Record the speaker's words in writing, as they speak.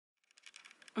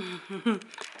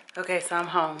Okay, so I'm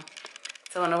home.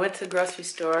 So when I went to the grocery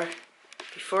store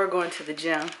before going to the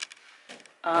gym,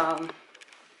 what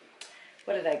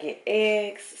did I get?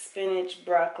 Eggs, spinach,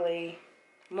 broccoli,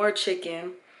 more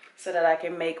chicken so that I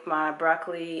can make my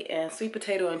broccoli and sweet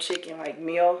potato and chicken like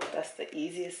meal. That's the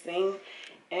easiest thing.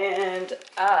 And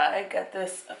I got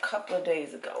this a couple of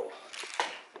days ago.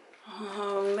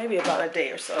 Maybe about a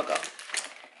day or so ago.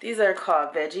 These are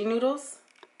called veggie noodles.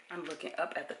 I'm looking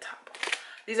up at the top.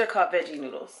 These are called veggie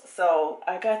noodles. So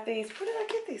I got these. Where did I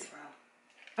get these from?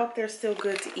 I hope they're still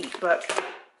good to eat, but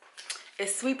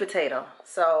it's sweet potato.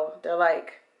 So they're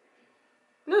like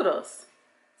noodles.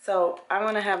 So I'm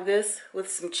gonna have this with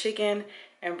some chicken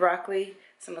and broccoli.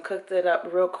 So I'm gonna cook that up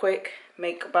real quick,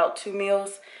 make about 2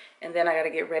 meals, and then I gotta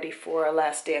get ready for a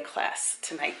last day of class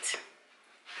tonight.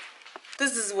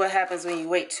 This is what happens when you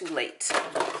wait too late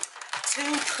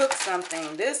to cook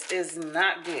something. This is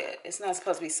not good. It's not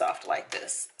supposed to be soft like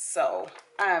this. So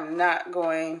I'm not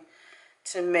going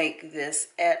to make this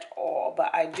at all, but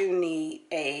I do need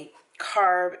a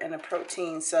carb and a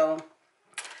protein. So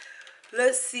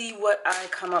let's see what I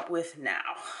come up with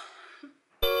now.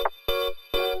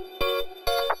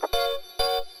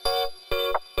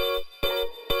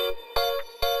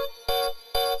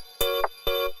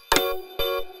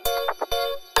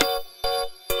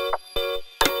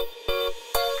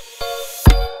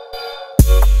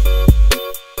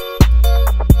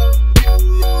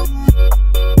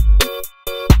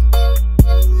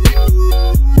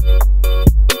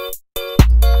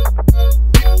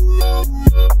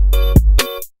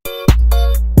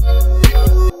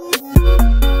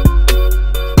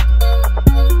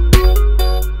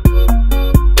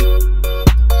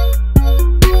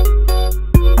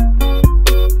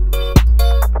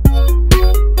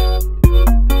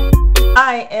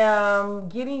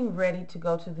 To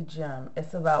go to the gym.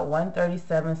 It's about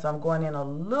 1:37, so I'm going in a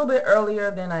little bit earlier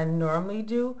than I normally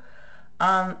do.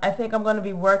 I think I'm going to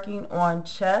be working on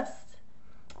chest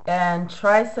and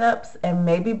triceps and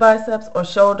maybe biceps or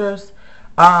shoulders.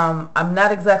 I'm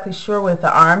not exactly sure with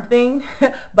the arm thing,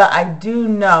 but I do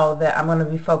know that I'm going to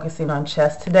be focusing on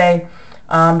chest today.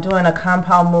 I'm doing a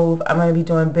compound move. I'm going to be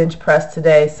doing bench press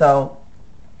today, so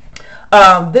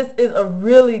this is a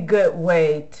really good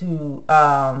way to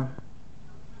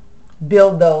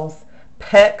build those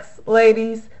pecs,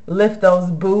 ladies. Lift those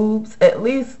boobs. At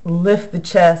least lift the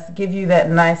chest. Give you that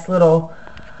nice little,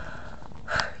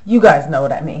 you guys know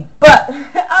what I mean. But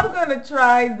I'm going to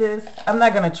try this. I'm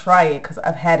not going to try it because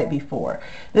I've had it before.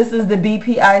 This is the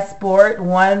BPI Sport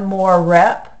One More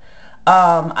Rep.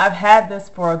 I've had this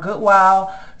for a good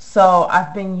while. So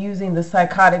I've been using the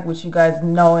Psychotic, which you guys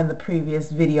know in the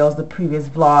previous videos, the previous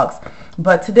vlogs.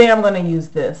 But today I'm going to use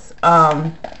this.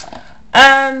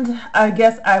 And I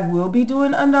guess I will be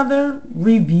doing another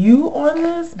review on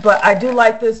this, but I do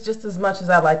like this just as much as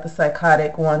I like the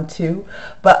Psychotic one too.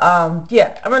 But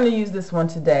yeah, I'm going to use this one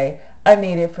today. I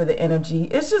need it for the energy.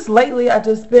 It's just lately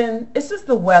it's just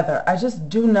the weather. I just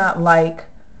do not like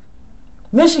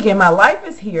Michigan. My life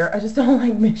is here. I just don't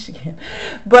like Michigan.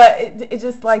 But it's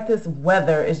just like this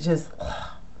weather is just,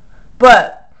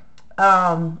 but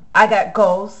I got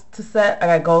goals to set. I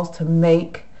got goals to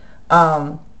make.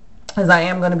 As I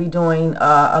am going to be doing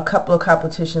a couple of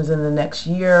competitions in the next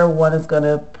year. One is going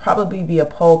to probably be a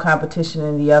pole competition,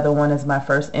 and the other one is my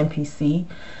first NPC.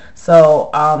 So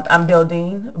I'm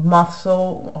building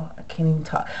muscle. Oh, I can't even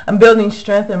talk. I'm building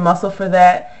strength and muscle for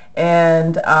that,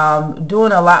 and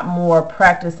doing a lot more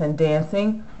practice and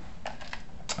dancing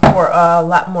for a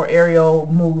lot more aerial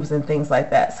moves and things like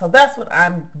that. So that's what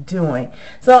I'm doing.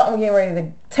 So I'm getting ready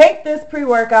to take this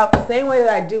pre-workout the same way that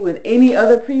I do with any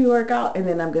other pre-workout, and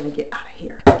then I'm going to get out of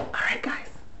here. All right, guys.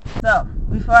 So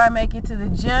before I make it to the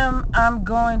gym, I'm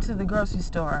going to the grocery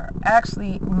store.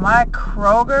 Actually, my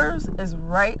Kroger's is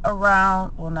right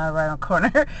around, well, not right on the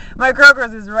corner. My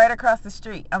Kroger's is right across the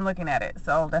street. I'm looking at it,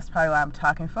 so that's probably why I'm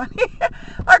talking funny.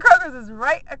 My Kroger's is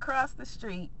right across the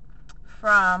street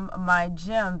from my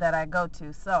gym that I go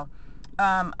to. So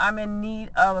I'm in need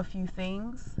of a few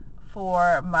things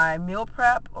for my meal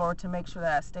prep or to make sure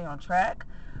that I stay on track.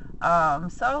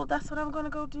 So that's what I'm going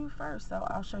to go do first. So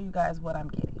I'll show you guys what I'm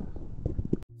getting.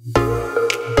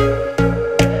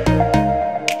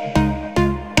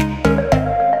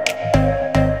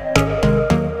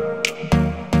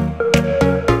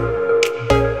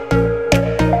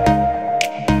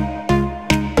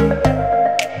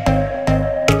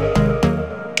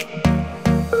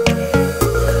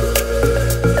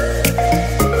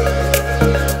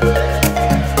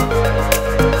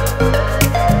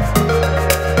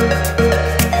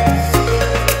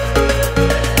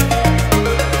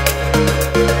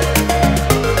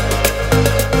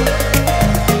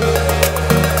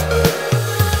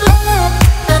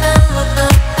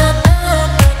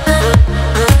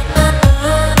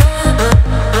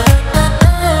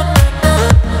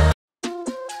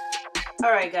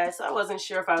 guys, so I wasn't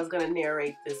sure if I was going to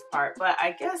narrate this part, but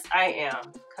I guess I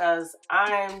am, because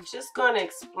I'm just going to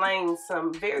explain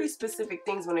some very specific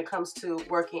things when it comes to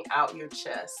working out your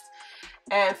chest.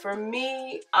 And for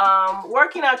me,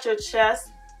 working out your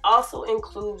chest also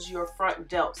includes your front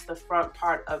delts, the front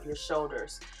part of your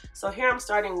shoulders. So here I'm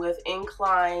starting with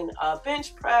incline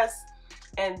bench press,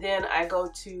 and then I go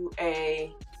to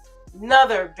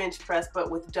another bench press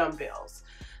but with dumbbells.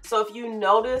 So if you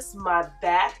notice, my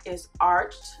back is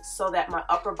arched so that my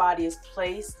upper body is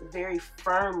placed very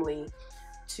firmly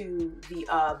to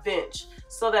the bench,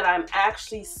 so that I'm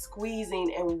actually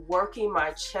squeezing and working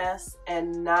my chest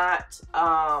and not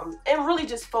and really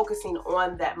just focusing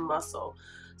on that muscle.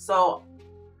 So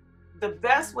the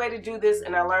best way to do this,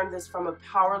 and I learned this from a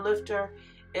power lifter,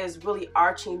 is really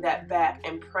arching that back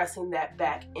and pressing that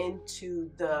back into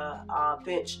the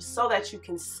bench so that you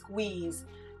can squeeze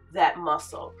that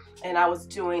muscle. And I was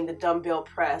doing the dumbbell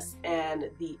press and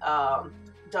the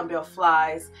dumbbell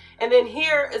flies. And then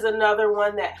here is another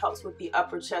one that helps with the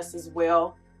upper chest as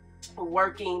well,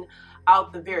 working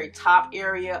out the very top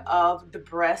area of the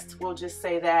breast, we'll just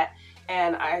say that.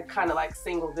 And I kind of like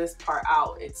single this part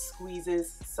out, it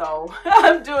squeezes. So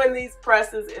I'm doing these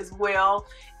presses as well,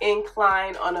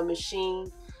 incline on a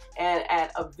machine and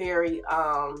at a very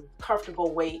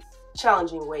comfortable weight,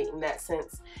 challenging weight in that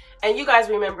sense. And you guys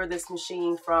remember this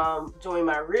machine from doing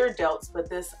my rear delts, but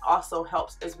this also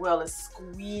helps as well as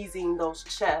squeezing those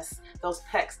chests, those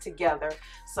pecs together.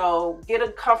 So get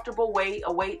a comfortable weight,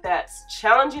 a weight that's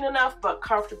challenging enough but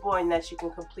comfortable, and that you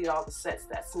can complete all the sets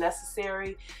that's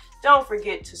necessary. Don't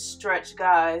forget to stretch,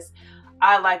 guys.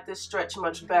 I like this stretch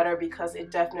much better because it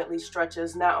definitely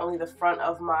stretches not only the front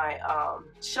of my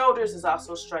shoulders, it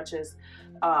also stretches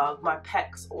my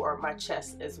pecs or my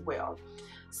chest as well.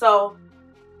 So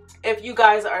if you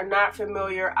guys are not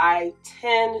familiar, I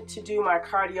tend to do my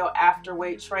cardio after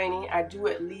weight training. I do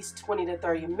at least 20 to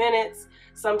 30 minutes.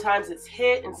 Sometimes it's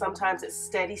HIIT and sometimes it's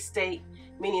steady state,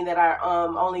 meaning that I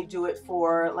only do it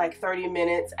for like 30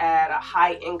 minutes at a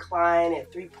high incline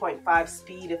at 3.5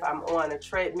 speed if I'm on a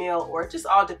treadmill, or it just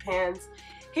all depends.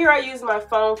 Here I use my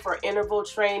phone for interval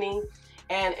training,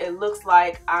 and it looks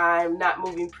like I'm not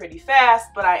moving pretty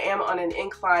fast, but I am on an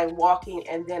incline walking,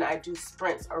 and then I do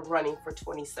sprints or running for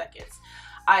 20 seconds.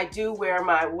 I do wear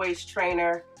my waist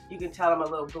trainer. You can tell I'm a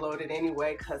little bloated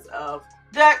anyway because of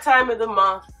that time of the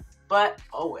month, but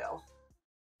oh well.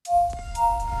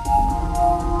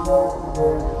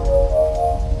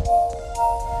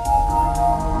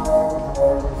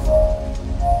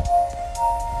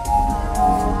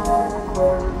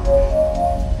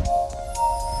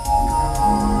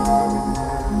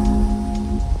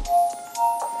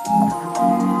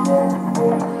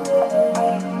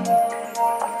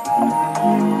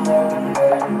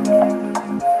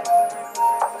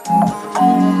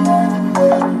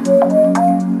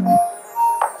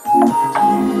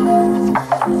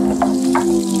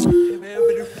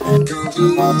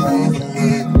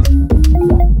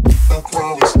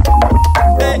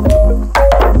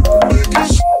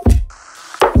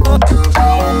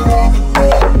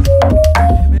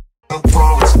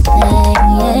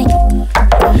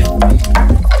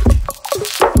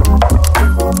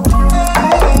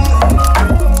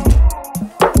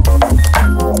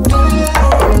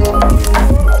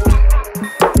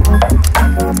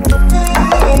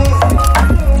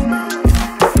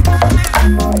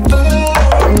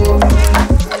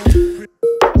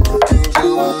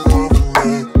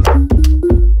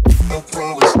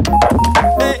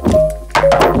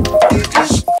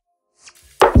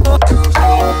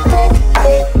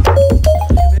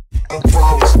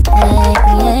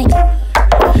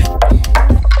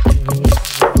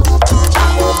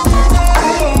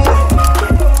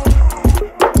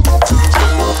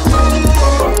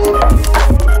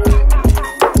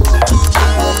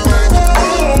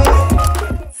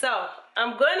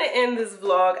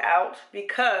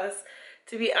 Because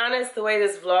to be honest, the way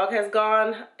this vlog has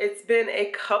gone, it's been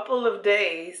a couple of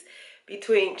days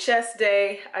between chest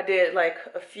day. I did like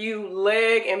a few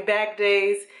leg and back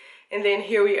days, and then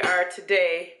here we are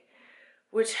today,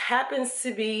 which happens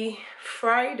to be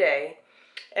Friday,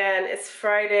 and it's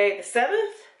Friday the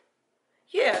 7th.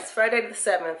 Yeah, it's Friday the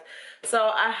 7th.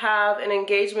 So I have an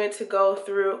engagement to go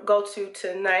to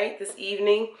tonight, this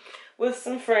evening, with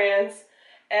some friends,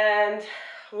 and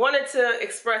wanted to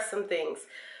express some things.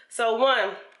 So one,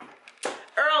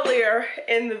 earlier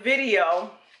in the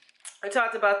video, I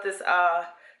talked about this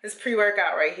this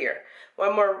pre-workout right here.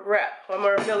 One more rep, one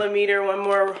more millimeter, one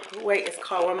more weight. It's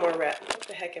called one more rep. What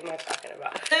the heck am I talking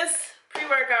about? This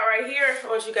pre-workout right here, I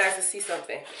want you guys to see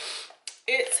something.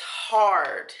 It's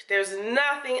hard. There's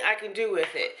nothing I can do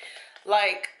with it.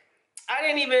 Like, I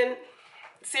didn't even,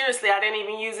 seriously, I didn't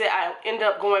even use it. I ended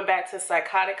up going back to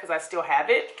Psychotic because I still have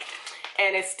it,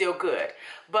 and it's still good.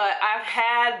 But I've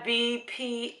had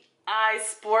BPI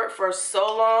Sport for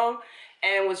so long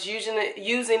and was using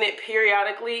it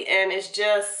periodically, and it's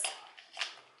just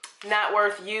not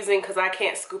worth using because I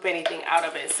can't scoop anything out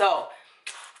of it. So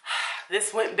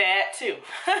this went bad too.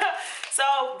 So,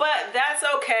 but that's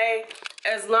okay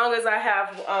as long as I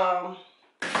have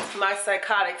my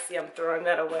Psychotic. See, I'm throwing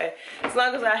that away. As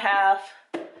long as I have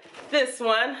this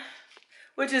one,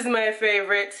 which is my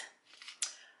favorite,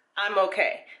 I'm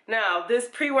okay. Now, this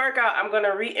pre-workout, I'm going to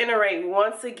reiterate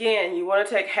once again. You want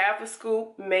to take half a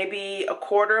scoop, maybe a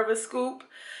quarter of a scoop,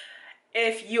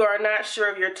 if you are not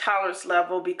sure of your tolerance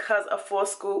level, because a full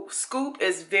scoop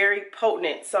is very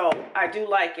potent. So I do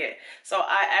like it. So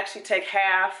I actually take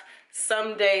half.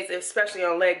 Some days, especially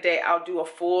on leg day, I'll do a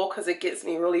full because it gets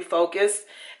me really focused.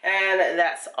 And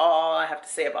that's all I have to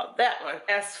say about that one.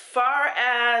 As far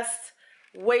as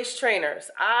waist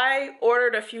trainers, I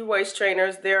ordered a few waist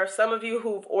trainers. There are some of you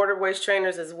who've ordered waist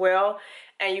trainers as well,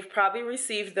 and you've probably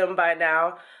received them by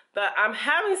now. But I'm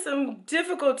having some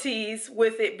difficulties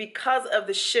with it because of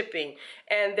the shipping.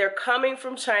 And they're coming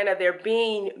from China. They're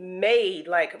being made,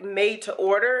 like made to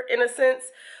order in a sense,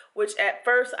 which at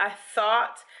first I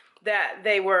thought that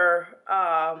they were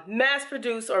mass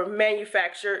produced or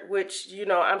manufactured, which, you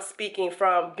know, I'm speaking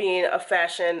from being a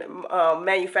fashion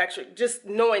manufacturer, just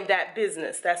knowing that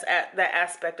business, that's that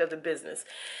aspect of the business.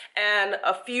 And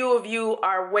a few of you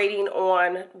are waiting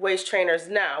on waist trainers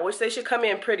now, which they should come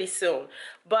in pretty soon.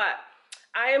 But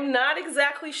I am not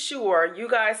exactly sure. You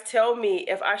guys tell me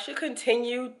if I should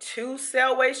continue to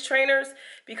sell waist trainers,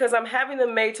 because I'm having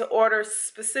them made to order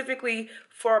specifically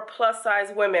for plus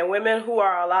size women, women who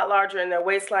are a lot larger in their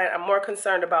waistline. I'm more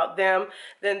concerned about them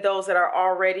than those that are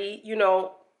already, you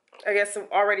know, I guess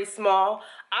already small.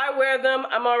 I wear them,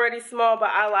 I'm already small, but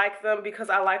I like them because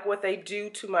I like what they do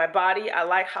to my body. I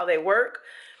like how they work.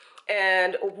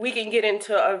 And we can get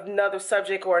into another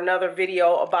subject or another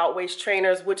video about waist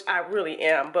trainers, which I really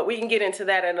am, but we can get into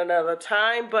that at another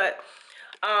time. But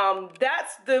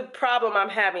that's the problem I'm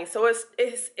having. So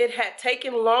it had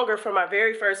taken longer for my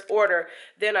very first order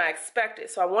than I expected.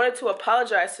 So I wanted to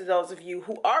apologize to those of you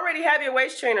who already have your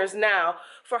waist trainers now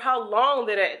for how long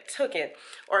that it took it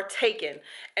or taken.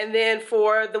 And then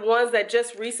for the ones that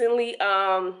just recently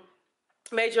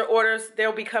made your orders,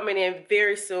 they'll be coming in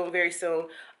very soon, very soon.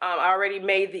 I already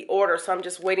made the order, so I'm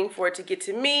just waiting for it to get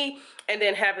to me and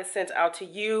then have it sent out to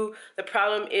you. The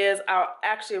problem is I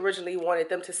actually originally wanted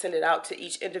them to send it out to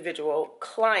each individual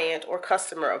client or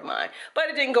customer of mine, but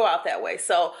it didn't go out that way.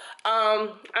 So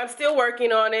I'm still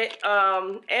working on it,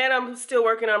 and I'm still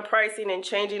working on pricing and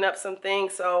changing up some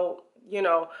things. So, you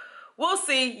know, we'll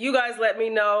see. You guys let me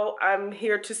know. I'm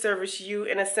here to service you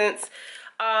in a sense.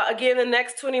 Again, the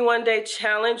next 21-day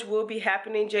challenge will be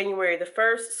happening January the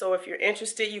 1st. So if you're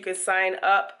interested, you can sign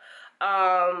up.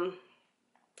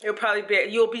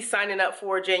 You'll be signing up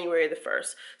for January the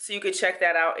 1st. So you can check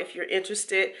that out if you're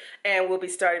interested, and we'll be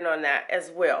starting on that as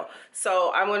well.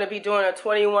 So I'm going to be doing a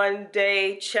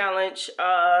 21-day challenge,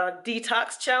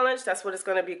 detox challenge. That's what it's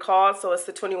going to be called. So it's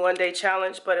the 21-day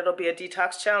challenge, but it'll be a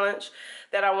detox challenge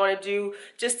that I want to do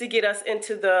just to get us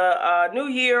into the new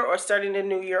year, or starting the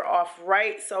new year off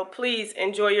right. So please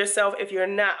enjoy yourself. If you're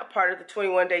not a part of the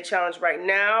 21-day challenge right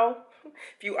now,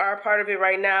 if you are a part of it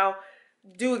right now,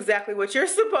 do exactly what you're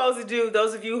supposed to do.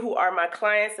 Those of you who are my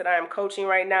clients that I am coaching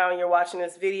right now and you're watching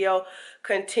this video,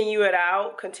 continue it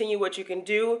out. Continue what you can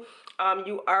do.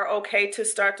 You are okay to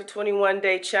start the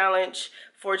 21-day challenge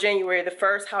for January the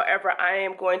 1st. However, I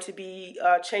am going to be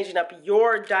changing up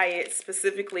your diet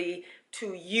specifically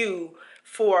to you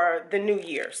for the new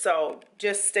year. So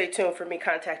just stay tuned for me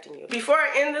contacting you. Before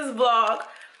I end this vlog,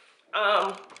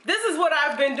 this is what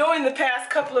I've been doing the past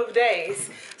couple of days.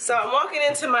 So I'm walking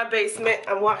into my basement.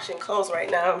 I'm washing clothes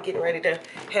right now. I'm getting ready to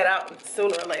head out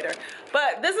sooner or later.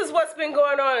 But this is what's been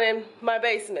going on in my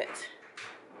basement.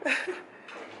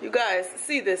 You guys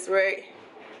see this, right?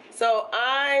 So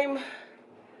I'm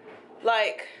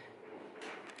like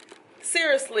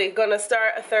seriously gonna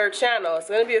start a third channel. It's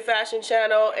gonna be a fashion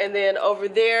channel, and then over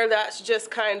there, that's just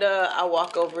kinda, I'll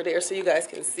walk over there so you guys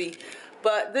can see.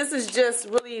 But this is just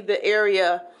really the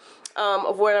area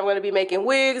of where I'm going to be making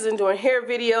wigs and doing hair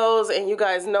videos. And you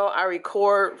guys know I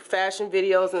record fashion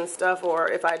videos and stuff,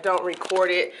 or if I don't record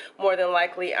it, more than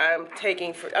likely I'm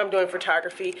doing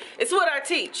photography. It's what I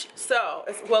teach. So,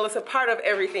 it's a part of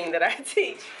everything that I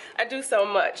teach. I do so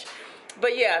much.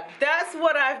 But yeah, that's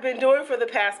what I've been doing for the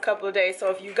past couple of days. So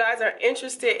if you guys are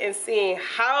interested in seeing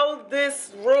how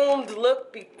this room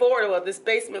looked before, well, this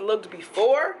basement looked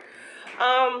before,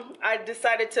 I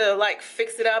decided to like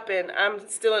fix it up, and I'm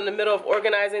still in the middle of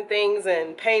organizing things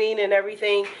and painting and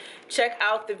everything. Check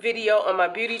out the video on my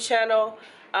beauty channel.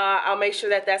 I'll make sure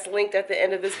that that's linked at the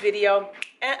end of this video,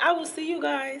 and I will see you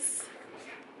guys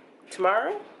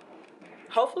tomorrow,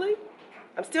 hopefully.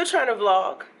 I'm still trying to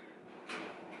vlog.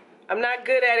 I'm not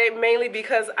good at it, mainly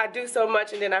because I do so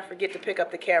much and then I forget to pick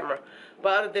up the camera.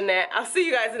 But other than that, I'll see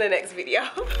you guys in the next video.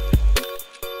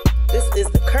 This is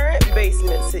the current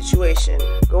basement situation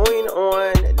going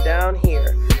on down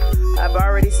here. I've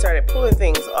already started pulling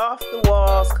things off the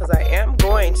walls because I am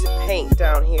going to paint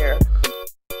down here.